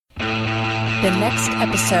The next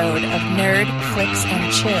episode of Nerd Flix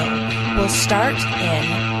Chill will start in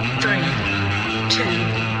 3, 2,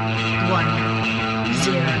 1,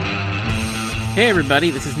 0. Hey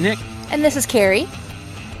everybody, this is Nick. And this is Kari.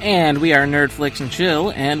 And we are Nerd Flix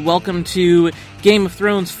Chill, and welcome to Game of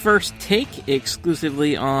Thrones First Take,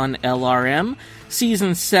 exclusively on LRM.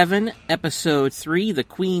 Season 7, Episode 3, The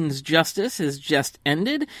Queen's Justice, has just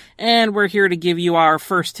ended, and we're here to give you our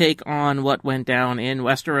first take on what went down in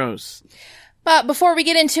Westeros. But before we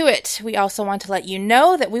get into it, we also want to let you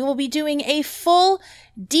know that we will be doing a full,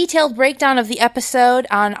 detailed breakdown of the episode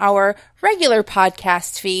on our regular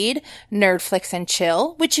podcast feed, Nerd Flix and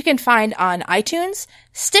Chill, which you can find on iTunes,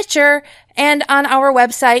 Stitcher, and on our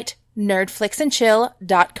website,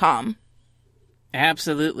 nerdflixandchill.com.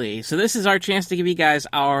 Absolutely. So this is our chance to give you guys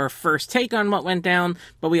our first take on what went down,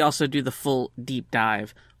 but we also do the full deep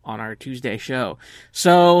dive on our Tuesday show.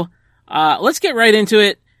 So, let's get right into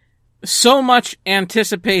it. So much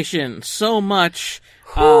anticipation, so much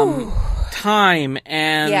time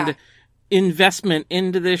and investment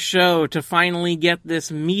into this show to finally get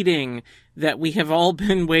this meeting that we have all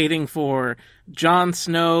been waiting for. Jon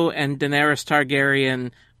Snow and Daenerys Targaryen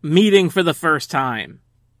meeting for the first time.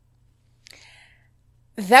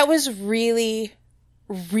 That was really,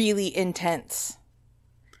 really intense.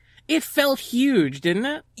 It felt huge, didn't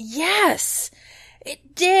it? Yes.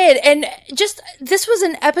 It did, and this was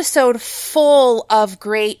an episode full of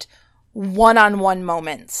great one-on-one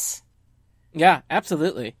moments. Yeah,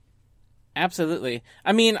 absolutely. Absolutely.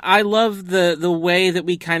 I mean, I love the way that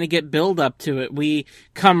we kind of get build up to it. We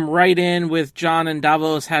come right in with Jon and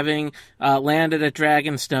Davos having landed at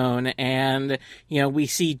Dragonstone, and, you know, we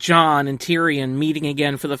see Jon and Tyrion meeting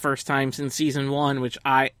again for the first time since season 1, which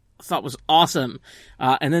I thought was awesome.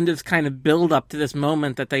 And then just kind of build up to this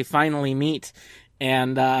moment that they finally meet.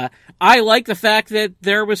 And I like the fact that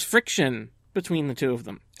there was friction between the two of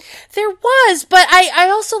them. There was, but I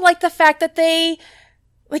also like the fact that they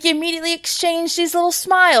immediately exchanged these little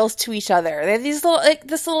smiles to each other. They have these little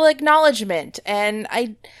this little acknowledgement, and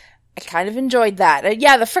I kind of enjoyed that.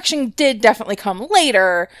 Yeah, the friction did definitely come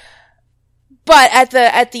later, but at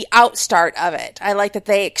the outstart of it, I like that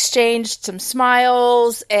they exchanged some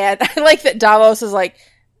smiles, and I like that Davos is like,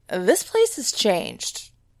 this place has changed.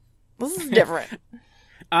 This is different.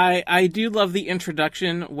 I do love the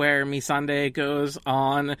introduction where Missandei goes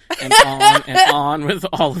on and on and on with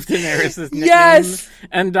all of Daenerys' nicknames. Yes!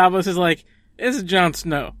 And Davos is like, this is Jon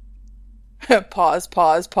Snow. Pause.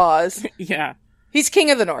 Yeah. He's King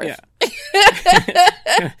of the North. Yeah.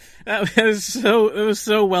 It was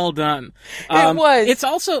so well done. It was.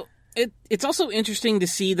 It's also interesting to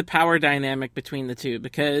see the power dynamic between the two,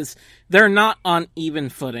 because they're not on even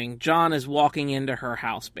footing. Jon is walking into her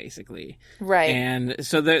house, basically. Right. And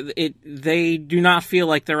so they do not feel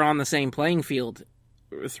like they're on the same playing field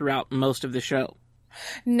throughout most of the show.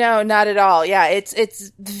 No, not at all. Yeah,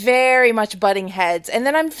 it's very much butting heads. And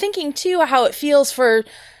then I'm thinking, too, how it feels for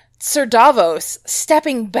Sir Davos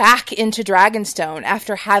stepping back into Dragonstone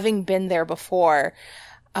after having been there before.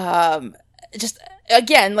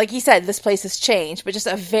 Again, like you said, this place has changed, but just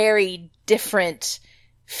a very different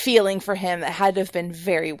feeling for him that had to have been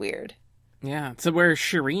very weird. Yeah, it's where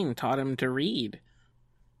Shireen taught him to read.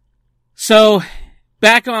 So,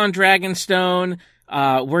 back on Dragonstone,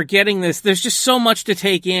 we're getting this. There's just so much to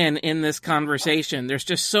take in this conversation. There's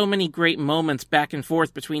just so many great moments back and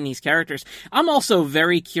forth between these characters. I'm also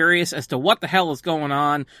very curious as to what the hell is going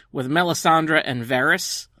on with Melisandre and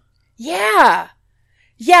Varys. Yeah.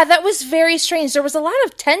 Yeah, that was very strange. There was a lot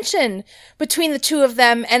of tension between the two of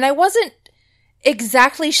them, and I wasn't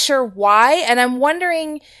exactly sure why, and I'm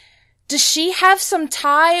wondering, does she have some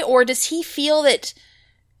tie, or does he feel that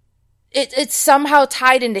it's somehow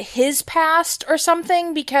tied into his past or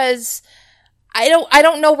something? Because I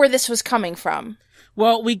don't know where this was coming from.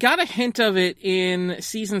 Well, we got a hint of it in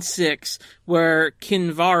season 6, where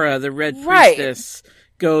Kinvara, the Red Priestess,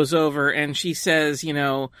 goes over, and she says, you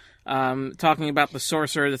know, talking about the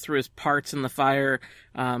sorcerer that threw his parts in the fire,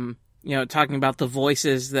 talking about the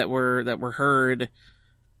voices that were heard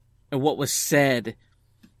and what was said.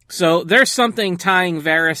 So there's something tying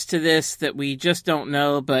Varys to this that we just don't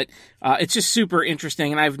know, but it's just super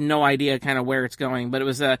interesting, and I have no idea kind of where it's going. But it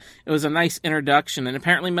was a nice introduction, and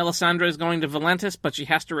apparently Melisandre is going to Valentis, but she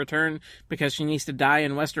has to return because she needs to die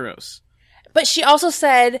in Westeros. But she also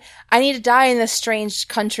said, I need to die in this strange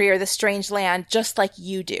country or this strange land just like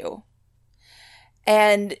you do.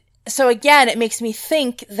 And so again, it makes me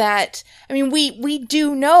think that, I mean, we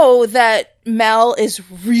do know that Mel is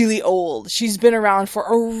really old. She's been around for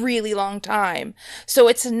a really long time. So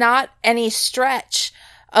it's not any stretch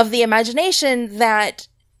of the imagination that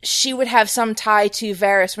she would have some tie to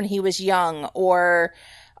Varys when he was young, or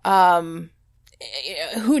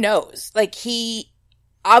who knows? Like, he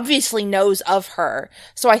obviously knows of her.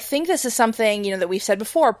 So I think this is something, that we've said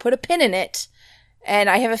before, put a pin in it. And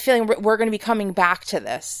I have a feeling we're going to be coming back to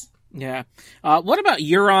this. Yeah. What about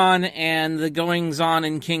Euron and the goings-on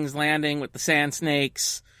in King's Landing with the Sand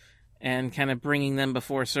Snakes and kind of bringing them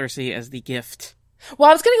before Cersei as the gift?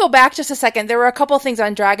 Well, I was going to go back just a second. There were a couple of things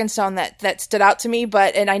on Dragonstone that stood out to me,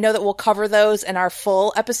 and I know that we'll cover those in our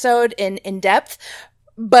full episode in depth.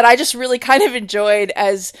 But I just really kind of enjoyed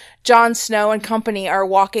as Jon Snow and company are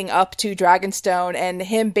walking up to Dragonstone and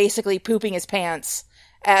him basically pooping his pants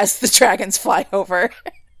as the dragons fly over.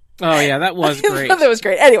 Oh yeah, that was great. That was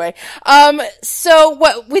great. Anyway, so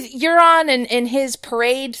what with Euron and his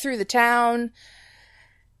parade through the town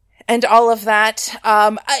and all of that,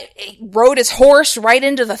 I rode his horse right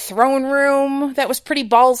into the throne room. That was pretty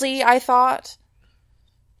ballsy, I thought.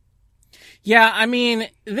 Yeah, I mean,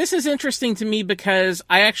 this is interesting to me because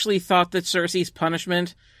I actually thought that Cersei's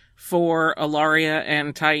punishment for Ilaria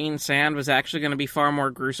and Tyene Sand was actually going to be far more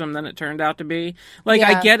gruesome than it turned out to be. Like, yeah.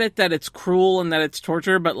 I get it that it's cruel and that it's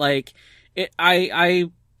torture, but like, I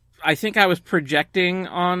think I was projecting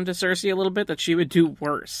onto Cersei a little bit that she would do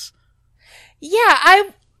worse. Yeah,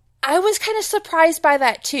 I was kind of surprised by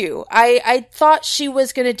that too. I thought she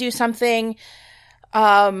was going to do something,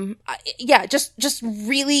 just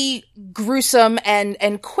really gruesome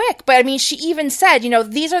and quick. But I mean, she even said,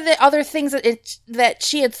 these are the other things that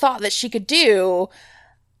she had thought that she could do,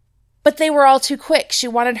 but they were all too quick. She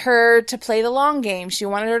wanted her to play the long game. She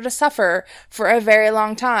wanted her to suffer for a very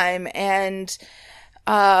long time. And,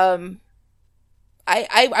 I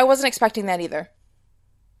wasn't expecting that either.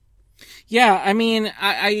 Yeah, I mean,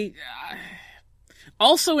 I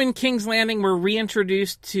also in King's Landing, we're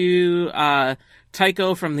reintroduced to,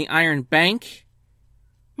 Tycho from the Iron Bank.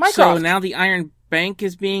 Mycroft. So now the Iron Bank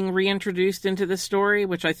is being reintroduced into the story,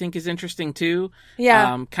 which I think is interesting too.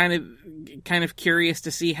 Yeah. Kind of curious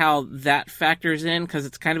to see how that factors in, because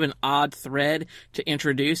it's kind of an odd thread to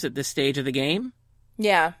introduce at this stage of the game.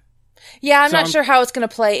 Yeah. Yeah, I'm not sure how it's going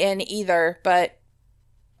to play in either, but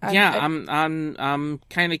I'm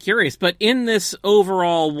kind of curious. But in this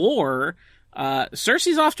overall war,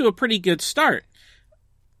 Cersei's off to a pretty good start.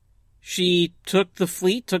 She took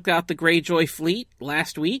out the Greyjoy fleet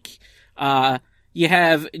last week. You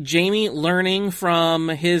have Jaime learning from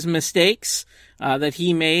his mistakes that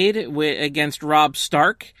he made against Robb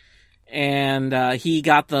Stark, and he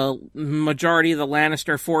got the majority of the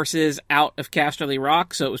Lannister forces out of Casterly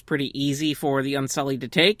Rock, so it was pretty easy for the Unsullied to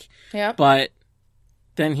take. Yeah. But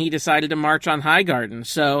then he decided to march on Highgarden.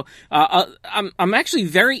 So I'm actually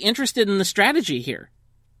very interested in the strategy here.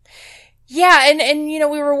 Yeah, and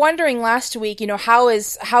we were wondering last week, how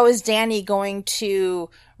is Dany going to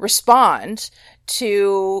respond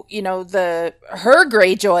to, her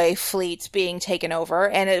Greyjoy fleet being taken over,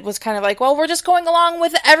 and it was kind of like, well, we're just going along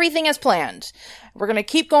with everything as planned. We're going to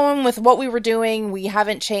keep going with what we were doing. We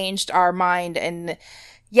haven't changed our mind, and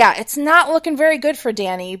yeah, it's not looking very good for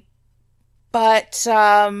Dany, but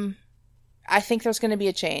I think there's going to be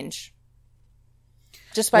a change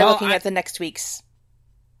just by looking at the next week's.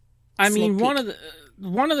 I mean, one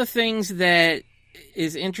of the things that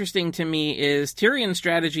is interesting to me is Tyrion's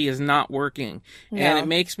strategy is not working. No. And it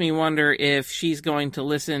makes me wonder if she's going to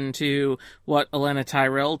listen to what Olenna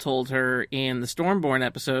Tyrell told her in the Stormborn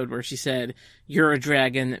episode where she said, "You're a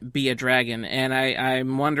dragon, be a dragon." And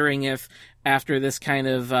I'm wondering if after this kind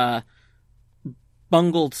of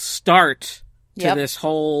bungled start to this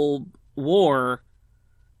whole war,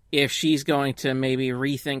 if she's going to maybe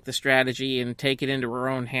rethink the strategy and take it into her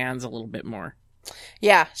own hands a little bit more.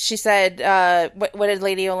 Yeah, she said, what did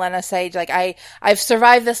Lady Olenna say? Like, I've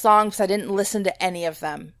survived this long because I didn't listen to any of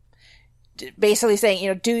them. Basically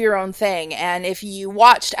saying, do your own thing. And if you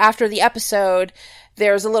watched after the episode,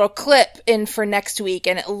 there's a little clip in for next week,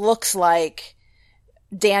 and it looks like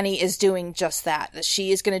Dany is doing just that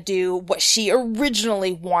she is going to do what she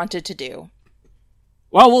originally wanted to do.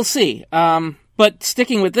 Well, we'll see. But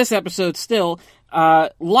sticking with this episode still,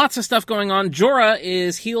 lots of stuff going on. Jorah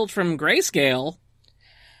is healed from grayscale.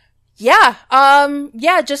 Yeah.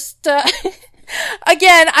 Just,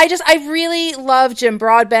 again, I really love Jim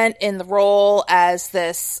Broadbent in the role as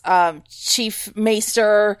this, Chief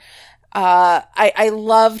Maester. I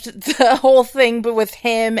loved the whole thing with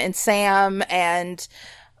him and Sam, and,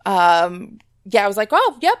 I was like,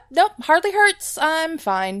 oh, yep, nope, hardly hurts. I'm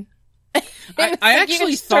fine. I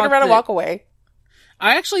actually thought turn around and walk away.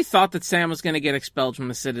 I actually thought that Sam was going to get expelled from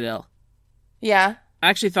the Citadel. Yeah. I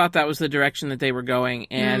actually thought that was the direction that they were going,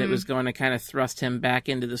 and it was going to kind of thrust him back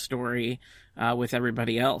into the story with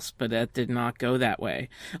everybody else, but that did not go that way.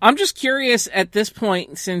 I'm just curious at this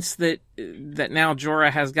point, since that now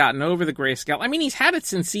Jorah has gotten over the grayscale. I mean, he's had it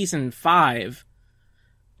since season 5.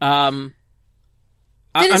 Did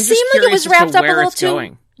it seem like it was wrapped up a little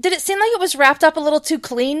too? Did it seem like it was wrapped up a little too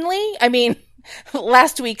cleanly? I mean,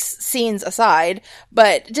 last week's scenes aside,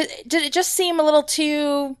 but did it just seem a little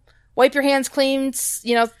too wipe your hands clean,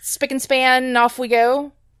 spick and span, and off we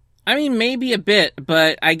go? I mean, maybe a bit,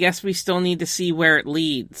 but I guess we still need to see where it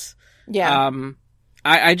leads. Yeah.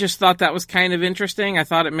 I just thought that was kind of interesting. I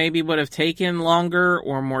thought it maybe would have taken longer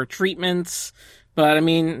or more treatments. But, I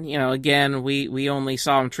mean, again, we only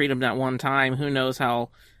saw him treat him that one time. Who knows how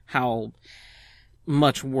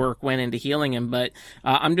much work went into healing him. But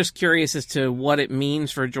I'm just curious as to what it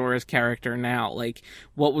means for Jorah's character now. Like,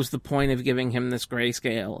 what was the point of giving him this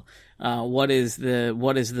grayscale? What is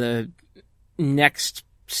the next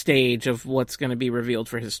stage of what's going to be revealed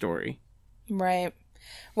for his story? Right.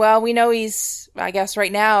 Well, we know he's, I guess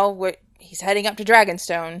right now, he's heading up to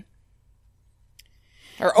Dragonstone.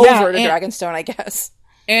 Or over to Dragonstone, I guess.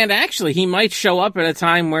 And actually, he might show up at a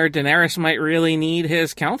time where Daenerys might really need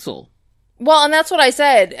his counsel. Well, and that's what I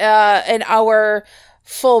said in our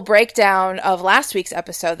full breakdown of last week's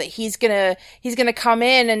episode, that he's gonna come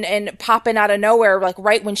in and pop in out of nowhere, like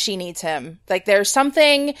right when she needs him. Like there's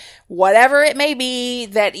something, whatever it may be,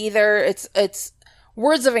 that either it's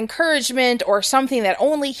words of encouragement or something that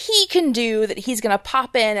only he can do, that he's gonna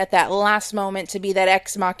pop in at that last moment to be that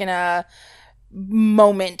ex machina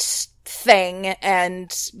moment thing.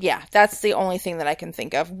 And yeah, that's the only thing that I can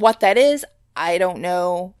think of. What that is, I don't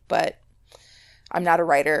know, but I'm not a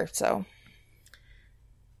writer, so.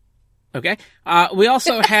 Okay. We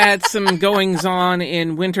also had some goings on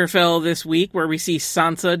in Winterfell this week where we see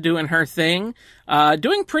Sansa doing her thing.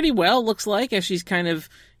 Doing pretty well, looks like, as she's kind of,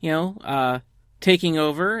 taking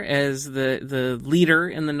over as the leader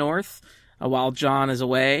in the north while Jon is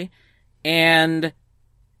away. And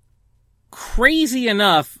crazy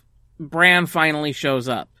enough, Bran finally shows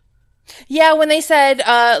up. Yeah, when they said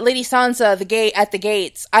Lady Sansa at the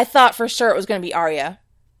gates, I thought for sure it was going to be Arya.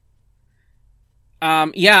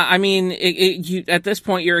 Yeah, I mean, you, at this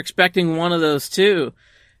point, you're expecting one of those two.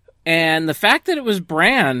 And the fact that it was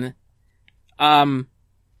Bran,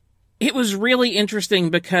 it was really interesting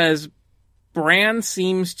because Bran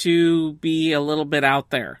seems to be a little bit out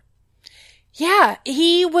there. Yeah,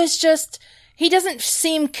 he doesn't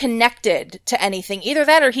seem connected to anything. Either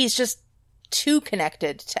that or he's just too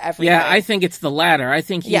connected to everything. Yeah, I think it's the latter. I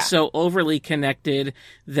think he's so overly connected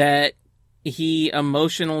that he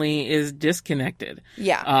emotionally is disconnected.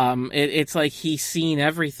 Yeah. It's like he's seen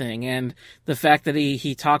everything. And the fact that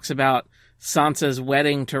he talks about Sansa's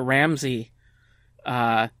wedding to Ramsay,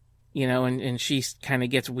 and she kind of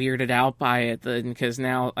gets weirded out by it because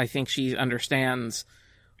now I think she understands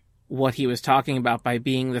what he was talking about by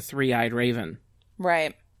being the three-eyed raven.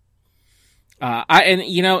 Right.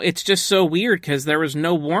 It's just so weird because there was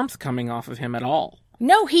no warmth coming off of him at all.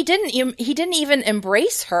 No, he didn't even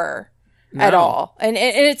embrace her at all. And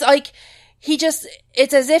it's like,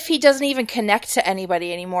 it's as if he doesn't even connect to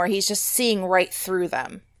anybody anymore. He's just seeing right through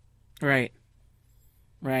them. Right.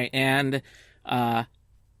 Right. And,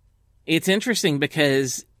 it's interesting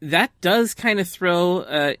because that does kind of throw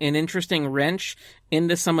an interesting wrench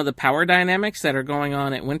into some of the power dynamics that are going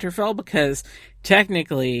on at Winterfell, because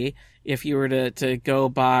technically, if you were to go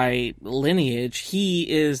by lineage, he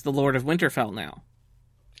is the Lord of Winterfell now.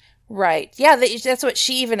 Right. Yeah, that's what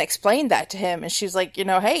she even explained that to him. And she was like,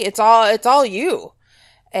 hey, it's all you.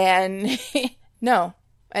 And no.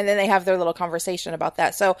 And then they have their little conversation about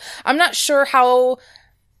that. So I'm not sure how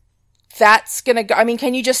that's gonna go. I mean,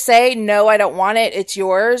 can you just say, no, I don't want it, it's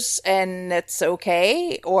yours, and it's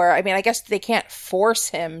okay? Or, I mean, I guess they can't force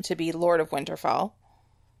him to be Lord of Winterfell.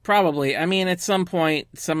 Probably. I mean, at some point,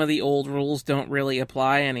 some of the old rules don't really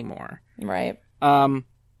apply anymore. Right.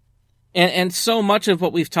 And so much of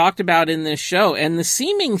what we've talked about in this show, and the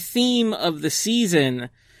seeming theme of the season,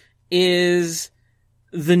 is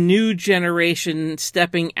the new generation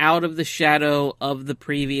stepping out of the shadow of the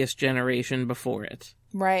previous generation before it.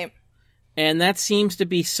 Right. And that seems to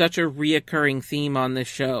be such a reoccurring theme on this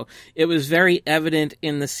show. It was very evident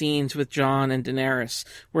in the scenes with Jon and Daenerys,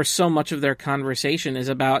 where so much of their conversation is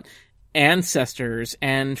about ancestors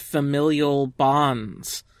and familial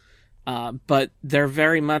bonds. But they're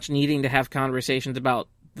very much needing to have conversations about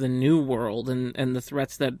the new world and the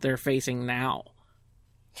threats that they're facing now.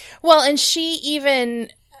 Well, and she even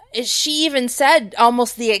said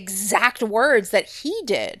almost the exact words that he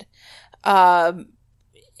did.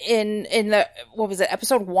 In the, what was it,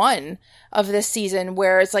 episode 1 of this season,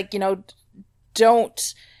 where it's like,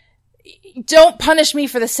 don't, don't punish me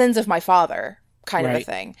for the sins of my father, kind of a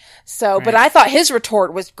thing. So, Right. but I thought his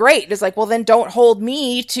retort was great. It's like, well, then don't hold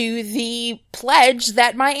me to the pledge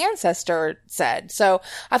that my ancestor said. So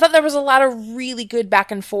I thought there was a lot of really good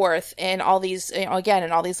back and forth in all these, again,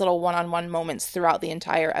 in all these little one-on-one moments throughout the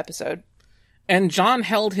entire episode. And John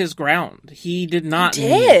held his ground. He did not. He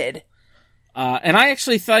did. And I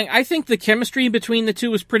think the chemistry between the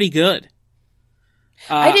two was pretty good.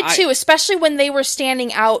 I did too, especially when they were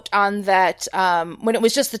standing out on that, when it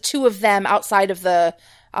was just the two of them outside of the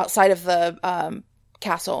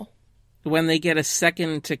castle. When they get a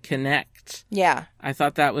second to connect. Yeah. I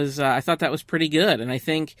thought that was pretty good. And I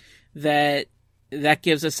think that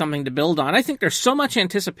gives us something to build on. I think there's so much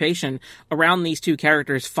anticipation around these two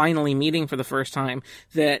characters finally meeting for the first time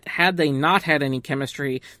that had they not had any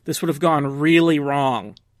chemistry, this would have gone really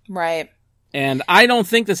wrong. Right. And I don't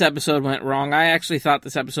think this episode went wrong. I actually thought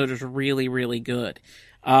this episode was really, really good.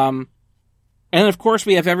 And of course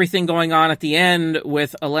we have everything going on at the end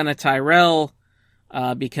with Olenna Tyrell,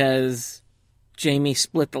 because Jaime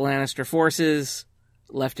split the Lannister forces,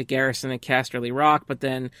 left a garrison at Casterly Rock, but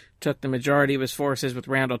then took the majority of his forces with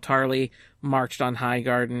Randall Tarley, marched on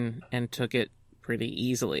Highgarden, and took it pretty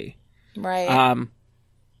easily. Right.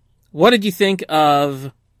 What did you think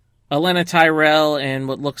of Olenna Tyrell and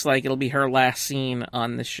what looks like it'll be her last scene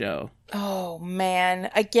on the show? Oh man.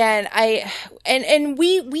 Again,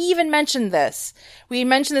 we even mentioned this. We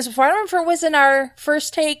mentioned this before. I don't remember if it was in our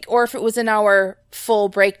first take or if it was in our full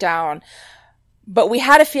breakdown, but we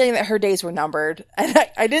had a feeling that her days were numbered. And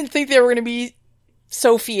I didn't think they were going to be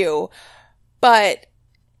so few. But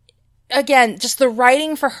again, just the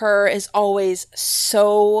writing for her is always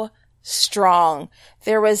so strong.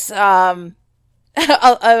 There was,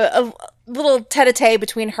 a little tete-a-tete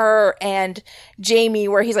between her and Jaime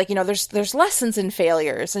where he's like, there's lessons in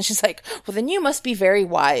failures. And she's like, well, then you must be very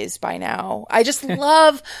wise by now. I just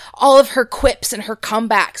love all of her quips and her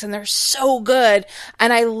comebacks, and they're so good.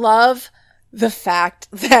 And I love the fact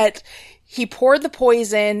that he poured the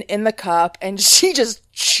poison in the cup and she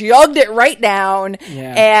just chugged it right down.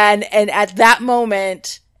 Yeah. And at that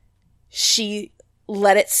moment, she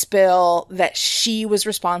let it spill that she was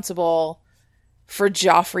responsible for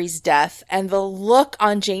Joffrey's death, and the look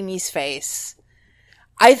on Jaime's face.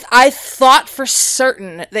 I thought for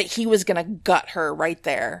certain that he was gonna gut her right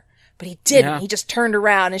there, but he didn't. Yeah. He just turned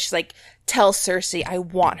around and she's like, tell Cersei I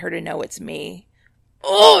want her to know it's me.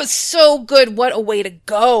 Oh, it's so good. What a way to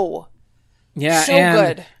go. Yeah. So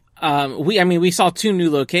good. We saw two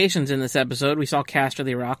new locations in this episode. We saw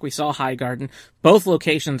Casterly Rock. We saw Highgarden. Both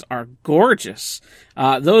locations are gorgeous.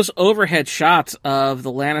 Those overhead shots of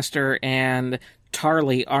the Lannister and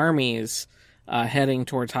Tarly armies heading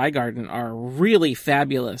towards Highgarden are really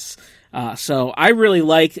fabulous. So I really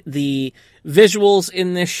like the visuals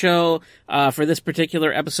in this show for this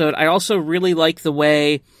particular episode. I also really like the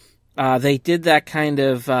way they did that kind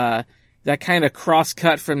of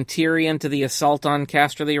cross-cut from Tyrion to the assault on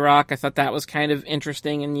Casterly Rock. I thought that was kind of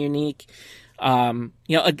interesting and unique.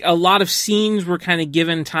 A lot of scenes were kind of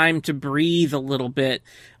given time to breathe a little bit,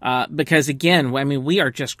 because again, we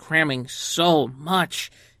are just cramming so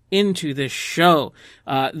much into this show.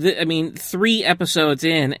 3 episodes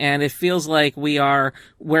in, and it feels like we are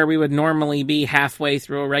where we would normally be halfway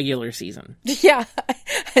through a regular season. Yeah.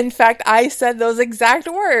 In fact, I said those exact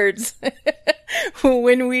words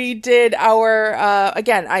when we did our,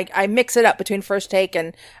 again, I mix it up between first take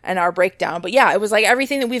and our breakdown. But yeah, it was like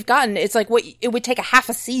everything that we've gotten, it's like it would take a half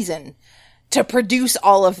a season to produce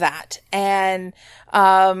all of that. And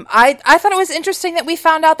I thought it was interesting that we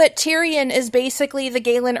found out that Tyrion is basically the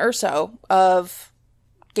Galen Erso of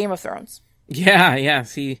Game of Thrones. Yeah,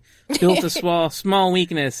 yes. He built a small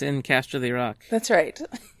weakness in Casterly Rock. That's right.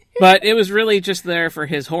 But it was really just there for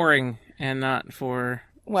his whoring and not for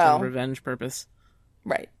some revenge purpose.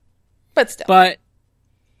 Right. But still. But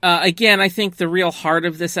again, I think the real heart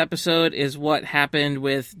of this episode is what happened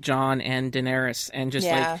with Jon and Daenerys and just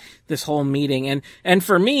like this whole meeting. And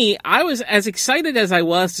for me, I was as excited as I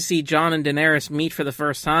was to see Jon and Daenerys meet for the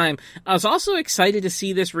first time. I was also excited to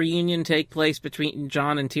see this reunion take place between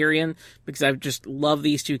Jon and Tyrion because I just love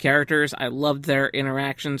these two characters. I loved their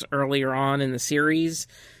interactions earlier on in the series.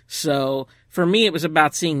 So for me, it was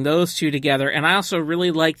about seeing those two together, and I also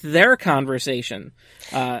really liked their conversation.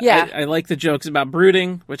 I like the jokes about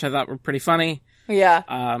brooding, which I thought were pretty funny.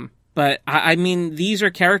 Yeah. But I mean, these are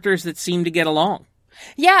characters that seem to get along.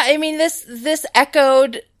 Yeah, I mean, this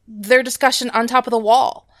echoed their discussion on Top of the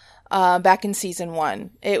Wall. back in season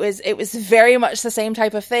 1. It was very much the same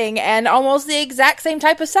type of thing and almost the exact same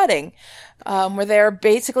type of setting, where they're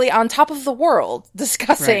basically on top of the world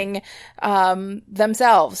discussing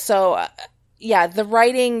themselves. So, yeah, the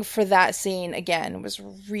writing for that scene, again, was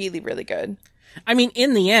really, really good. I mean,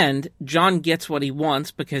 in the end, John gets what he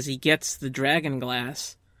wants because he gets the dragon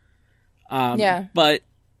glass. But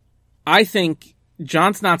I think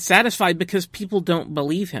John's not satisfied because people don't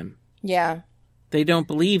believe him. Yeah. They don't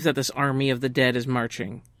believe that this army of the dead is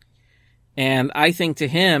marching. And I think to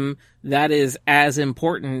him, that is as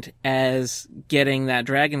important as getting that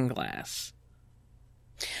dragon glass.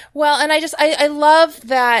 Well, and I love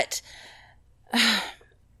that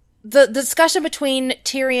the discussion between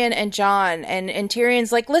Tyrion and Jon, and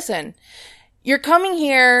Tyrion's like, listen, you're coming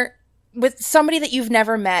here with somebody that you've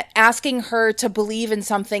never met, asking her to believe in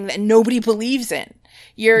something that nobody believes in.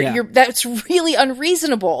 That's really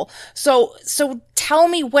unreasonable. So tell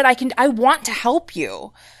me what I want to help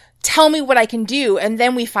you. Tell me what I can do. And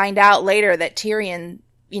then we find out later that Tyrion,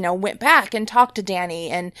 went back and talked to Dany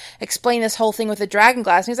and explained this whole thing with the dragon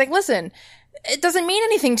glass. And he's like, listen, it doesn't mean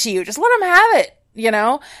anything to you. Just let him have it,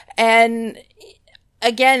 And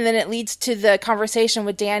again, then it leads to the conversation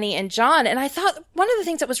with Dany and Jon. And I thought one of the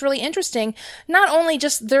things that was really interesting, not only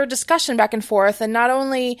just their discussion back and forth, and not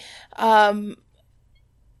only,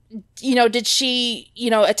 did she,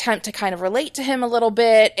 attempt to kind of relate to him a little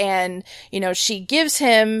bit, and, she gives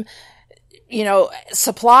him,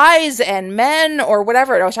 supplies and men or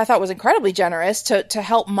whatever, which I thought was incredibly generous to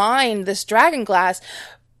help mine this dragon glass.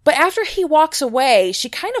 But after he walks away, she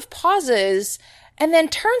kind of pauses and then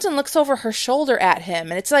turns and looks over her shoulder at him.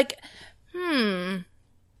 And it's like,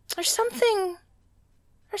 there's something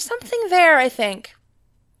there, I think.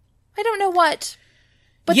 I don't know what.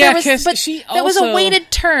 But yeah, there was a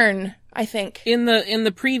weighted turn, I think. In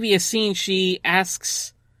the previous scene, she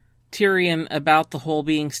asks Tyrion about the whole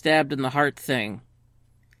being stabbed in the heart thing.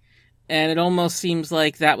 And it almost seems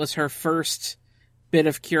like that was her first bit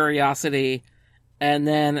of curiosity, and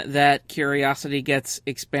then that curiosity gets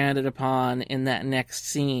expanded upon in that next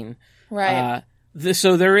scene. Right.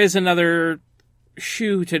 So there is another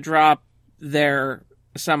shoe to drop there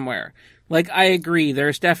somewhere. Like, I agree,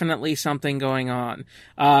 there's definitely something going on.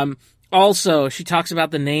 Also, she talks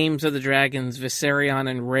about the names of the dragons, Viserion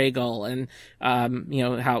and Rhaegal, and,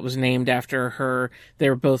 how it was named after her. They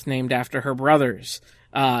were both named after her brothers.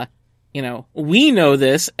 We know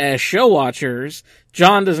this as show watchers.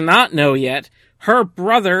 Jon does not know yet. Her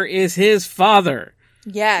brother is his father.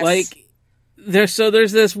 Yes. There's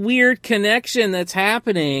this weird connection that's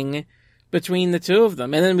happening between the two of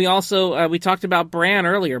them. And then we also, we talked about Bran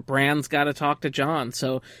earlier. Bran's got to talk to Jon.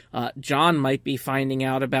 So, Jon might be finding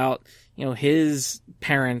out about, his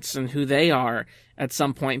parents and who they are at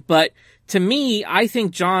some point. But to me, I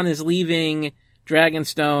think Jon is leaving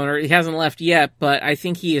Dragonstone, or he hasn't left yet, but I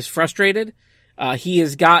think he is frustrated. He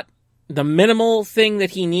has got the minimal thing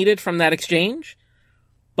that he needed from that exchange,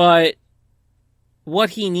 but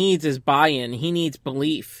what he needs is buy-in. He needs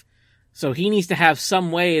belief. So he needs to have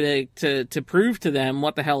some way to prove to them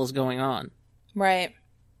what the hell is going on. Right.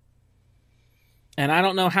 And I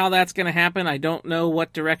don't know how that's going to happen. I don't know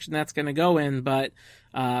what direction that's going to go in, but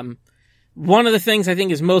one of the things I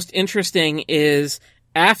think is most interesting is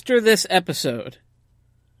after this episode,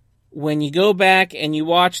 when you go back and you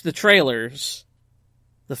watch the trailers,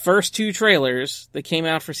 the first 2 trailers that came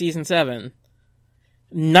out for season 7,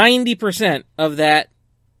 90% of that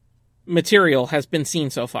material has been seen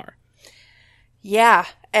so far. Yeah,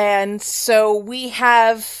 and so we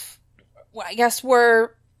have, I guess we're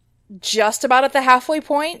just about at the halfway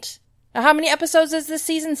point. Now, how many episodes is this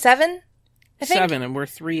season? 7? I think? 7, and we're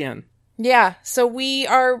 3 in. Yeah, so we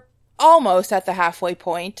are almost at the halfway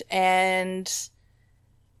point, and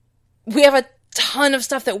we have a ton of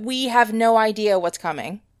stuff that we have no idea what's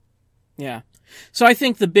coming. Yeah. So I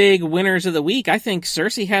think the big winners of the week, I think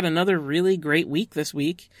Cersei had another really great week this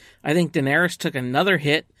week. I think Daenerys took another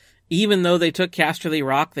hit. Even though they took Casterly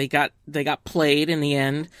Rock, they got played in the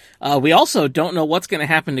end. We also don't know what's going to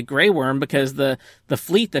happen to Grey Worm because the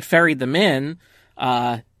fleet that ferried them in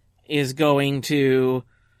is going to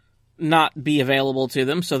not be available to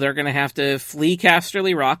them, so they're going to have to flee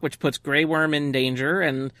Casterly Rock, which puts Grey Worm in danger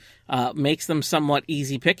and makes them somewhat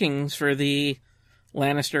easy pickings for the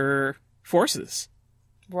Lannister forces.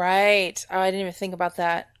 Right. Oh, I didn't even think about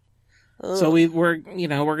that. Ugh. So we're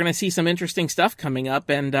going to see some interesting stuff coming up,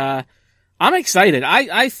 and I'm excited.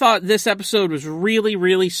 I thought this episode was really,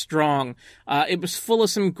 really strong. It was full of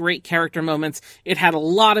some great character moments. It had a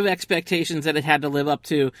lot of expectations that it had to live up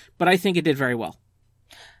to, but I think it did very well.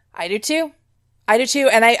 I do too. I do too,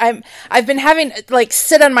 and I've been having like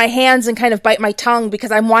sit on my hands and kind of bite my tongue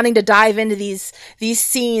because I'm wanting to dive into these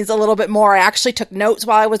scenes a little bit more. I actually took notes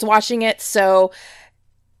while I was watching it, so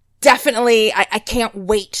definitely I can't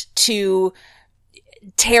wait to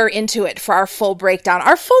tear into it for our full breakdown.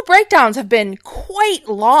 Our full breakdowns have been quite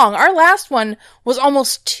long. Our last one was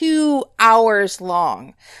almost 2 hours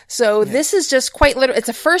long. So this is just quite literal. It's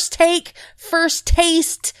a first take, first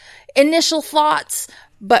taste, initial thoughts.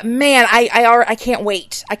 But man, I can't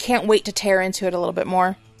wait. I can't wait to tear into it a little bit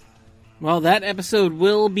more. Well, that episode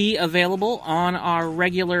will be available on our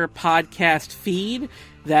regular podcast feed.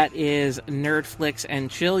 That is Nerd Flix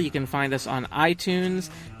and Chill. You can find us on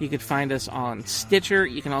iTunes. You can find us on Stitcher.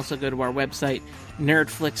 You can also go to our website,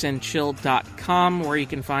 nerdflixandchill.com, where you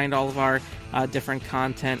can find all of our different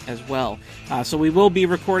content as well. So we will be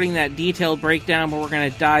recording that detailed breakdown where we're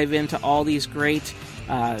going to dive into all these great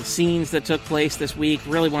scenes that took place this week.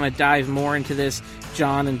 Really want to dive more into this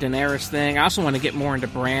Jon and Daenerys thing. I also want to get more into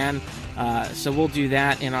Bran. So we'll do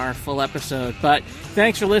that in our full episode. But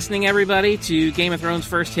thanks for listening, everybody, to Game of Thrones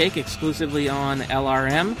First Take exclusively on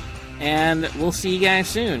LRM. And we'll see you guys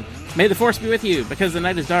soon. May the Force be with you, because the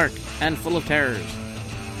night is dark and full of terrors.